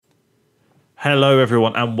Hello,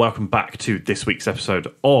 everyone, and welcome back to this week's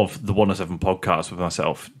episode of the 107 podcast with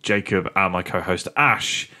myself, Jacob, and my co-host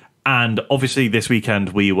Ash. And obviously, this weekend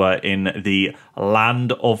we were in the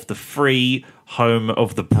land of the free, home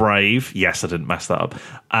of the brave. Yes, I didn't mess that up.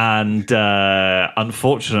 And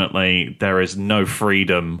unfortunately, there is no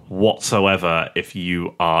freedom whatsoever if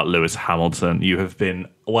you are Lewis Hamilton. You have been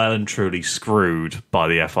well and truly screwed by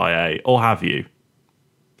the FIA, or have you?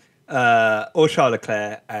 Or Charles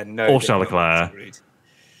Leclerc, and no. Or Charles Leclerc.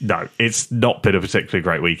 No, it's not been a particularly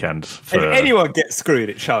great weekend. If anyone gets screwed,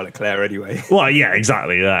 it's Charles Leclerc anyway. Well, yeah,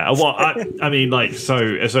 exactly. Yeah. Well, I mean, like, so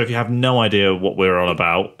if you have no idea what we're on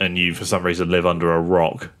about, and you for some reason live under a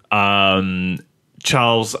rock,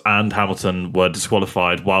 Charles and Hamilton were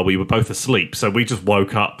disqualified while we were both asleep. So we just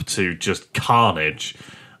woke up to just carnage.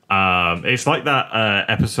 It's like that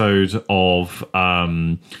episode of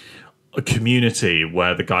a Community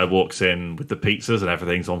where the guy walks in with the pizzas and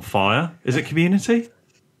everything's on fire. Is it Community?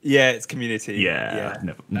 Yeah, it's Community. Yeah.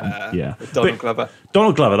 Donald Glover.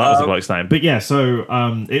 Donald Glover, that was the bloke's name. But yeah, so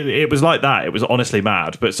it was like that. It was honestly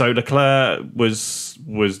mad. But so Leclerc was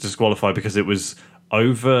disqualified because it was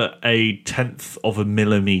over 1/10 of a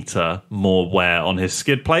millimetre more wear on his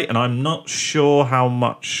skid plate. And I'm not sure how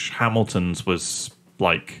much Hamilton's was,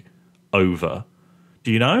 like, over.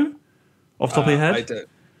 Do you know? Off the top of your head?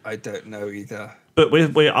 I don't know either. But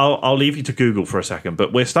I'll leave you to Google for a second.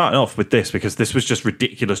 But we're starting off with this because this was just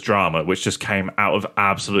ridiculous drama, which just came out of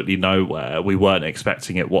absolutely nowhere. We weren't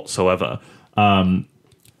expecting it whatsoever.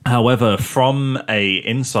 However, from a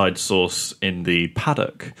inside source in the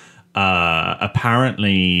paddock,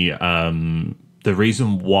 apparently the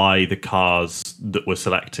reason why the cars that were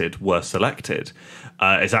selected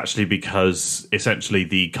is actually because essentially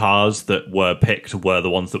the cars that were picked were the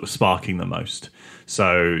ones that were sparking the most.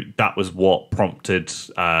 So that was what prompted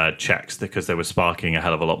checks because they were sparking a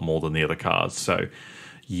hell of a lot more than the other cars. So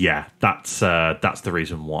yeah, that's the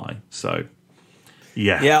reason why. So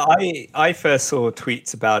yeah, I first saw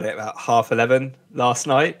tweets about it about 11:30 last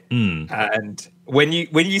night, and when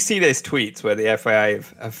you see those tweets where the FIA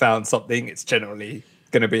have found something, it's generally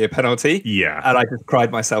going to be a penalty. Yeah, and I just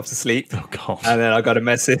cried myself to sleep. Oh god! And then I got a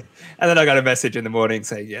message, in the morning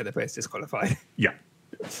saying, yeah, they're both disqualified. Yeah,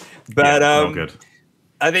 but not good.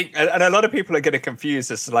 I think, and a lot of people are getting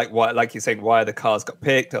confused as to why, like you're saying, why the cars got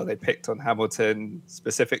picked. Or they picked on Hamilton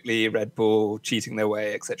specifically, Red Bull cheating their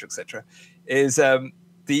way, etc., etc. Is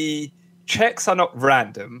the checks are not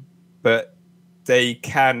random, but they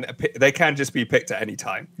can just be picked at any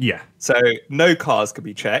time. Yeah. So no cars could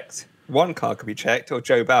be checked. One car could be checked, or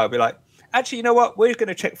Joe Bauer would be like, actually, you know what? We're going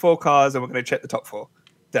to check 4 cars, and we're going to check the top 4.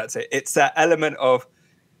 That's it. It's that element of,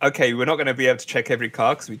 okay, we're not going to be able to check every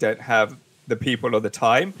car because we don't have the people or the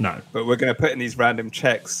time. No, but we're going to put in these random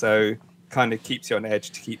checks, so kind of keeps you on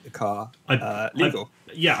edge to keep the car legal.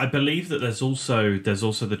 I believe that there's also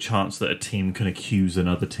the chance that a team can accuse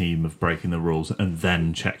another team of breaking the rules, and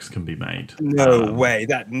then checks can be made. No way,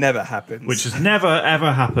 that never happens. Which has never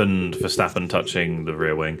ever happened for Verstappen touching the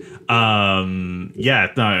rear wing. I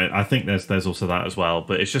think there's also that as well,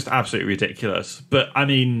 but it's just absolutely ridiculous. But I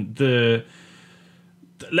mean,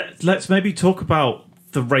 let's maybe talk about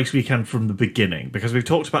the race weekend from the beginning, because we've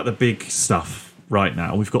talked about the big stuff right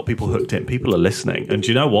now. We've got people hooked in. People are listening. And do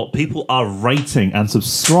you know what? People are rating and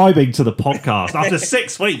subscribing to the podcast after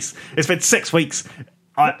 6 weeks. It's been 6 weeks.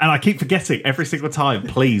 I keep forgetting every single time.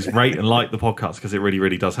 Please rate and like the podcast because it really,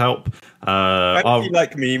 really does help. If you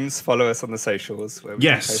like memes, follow us on the socials.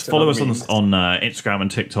 Yes, follow us on Instagram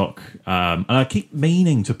and TikTok. And I keep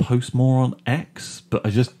meaning to post more on X, but I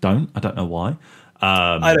just don't. I don't know why.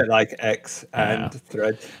 I don't like X and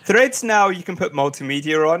Threads. Threads now you can put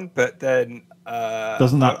multimedia on, but then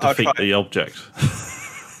doesn't that defeat the object?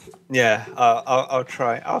 Yeah, I'll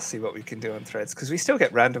try. I'll see what we can do on Threads because we still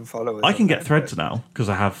get random followers. I can get Threads now because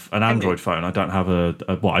I have an Android phone. I don't have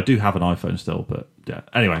I do have an iPhone still, but yeah.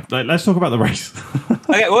 Anyway, let's talk about the race.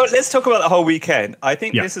 Okay, well, let's talk about the whole weekend. I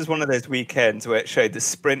think this is one of those weekends where it showed the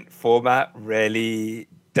sprint format really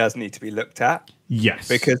does need to be looked at. Yes.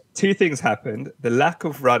 Because 2 things happened. The lack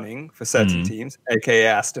of running for certain teams, aka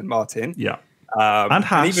Aston Martin. Yeah. And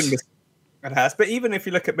Haas. And Haas. But even if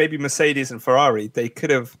you look at maybe Mercedes and Ferrari, they could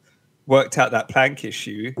have worked out that plank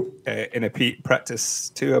issue in a practice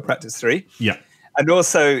 2 or practice 3. Yeah. And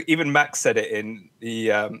also, even Max said it in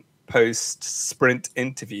the post-sprint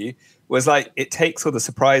interview, was like, it takes all the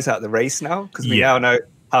surprise out of the race now, because we now know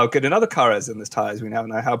how good another car is on this tyres. We now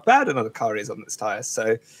know how bad another car is on this tyres.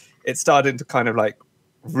 So it's starting to kind of like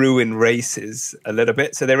ruin races a little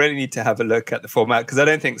bit. So they really need to have a look at the format, because I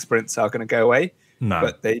don't think sprints are going to go away. No.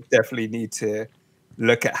 But they definitely need to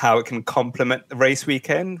look at how it can complement the race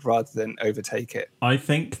weekend rather than overtake it. I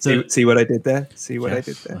think see what I did there. See what I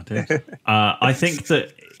did there. I did. I think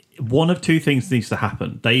that one of two things needs to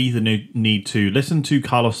happen. They either need to listen to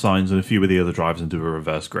Carlos Sainz and a few of the other drivers and do a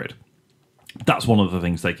reverse grid. That's one of the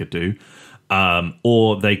things they could do.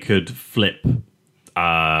 Or they could flip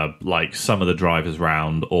like some of the drivers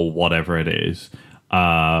round or whatever it is.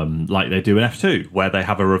 Like they do in F2, where they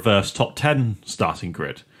have a reverse top 10 starting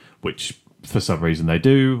grid, which for some reason they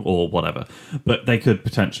do or whatever. But they could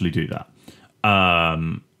potentially do that.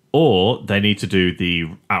 Or they need to do the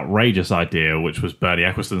outrageous idea, which was Bernie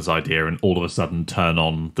Ecclestone's idea, and all of a sudden turn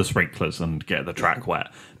on the sprinklers and get the track wet.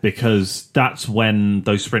 Because that's when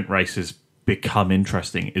those sprint races become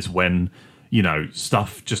interesting, is when, you know,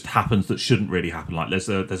 stuff just happens that shouldn't really happen. Like there's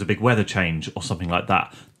a big weather change or something like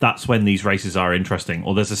that. That's when these races are interesting.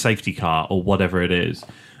 Or there's a safety car or whatever it is.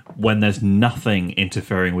 When there's nothing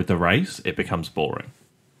interfering with the race, it becomes boring.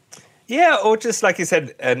 Yeah, or just like you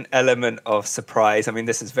said, an element of surprise. I mean,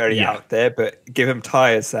 this is very out there, but give them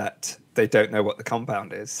tyres that they don't know what the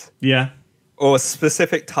compound is. Yeah. Or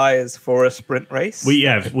specific tyres for a sprint race.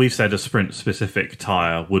 We've said a sprint specific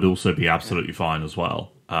tyre would also be absolutely fine as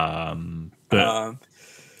well. I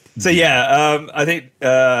think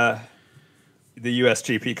the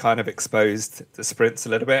USGP kind of exposed the sprints a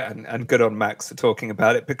little bit, and good on Max for talking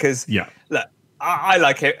about it, because look, I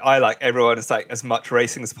like it. I like everyone. It's like as much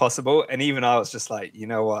racing as possible, and even I was just like, you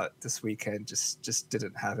know what, this weekend just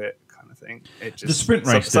didn't have it, kind of thing. It just, the sprint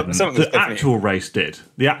race didn't. The actual race did.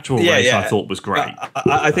 The actual race I thought was great.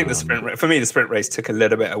 I think the sprint race took a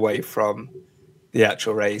little bit away from the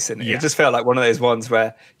actual race, and it just felt like one of those ones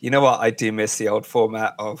where, you know what, I do miss the old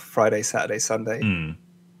format of Friday, Saturday, Sunday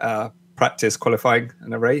practice qualifying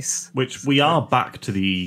and a race, which we are back to the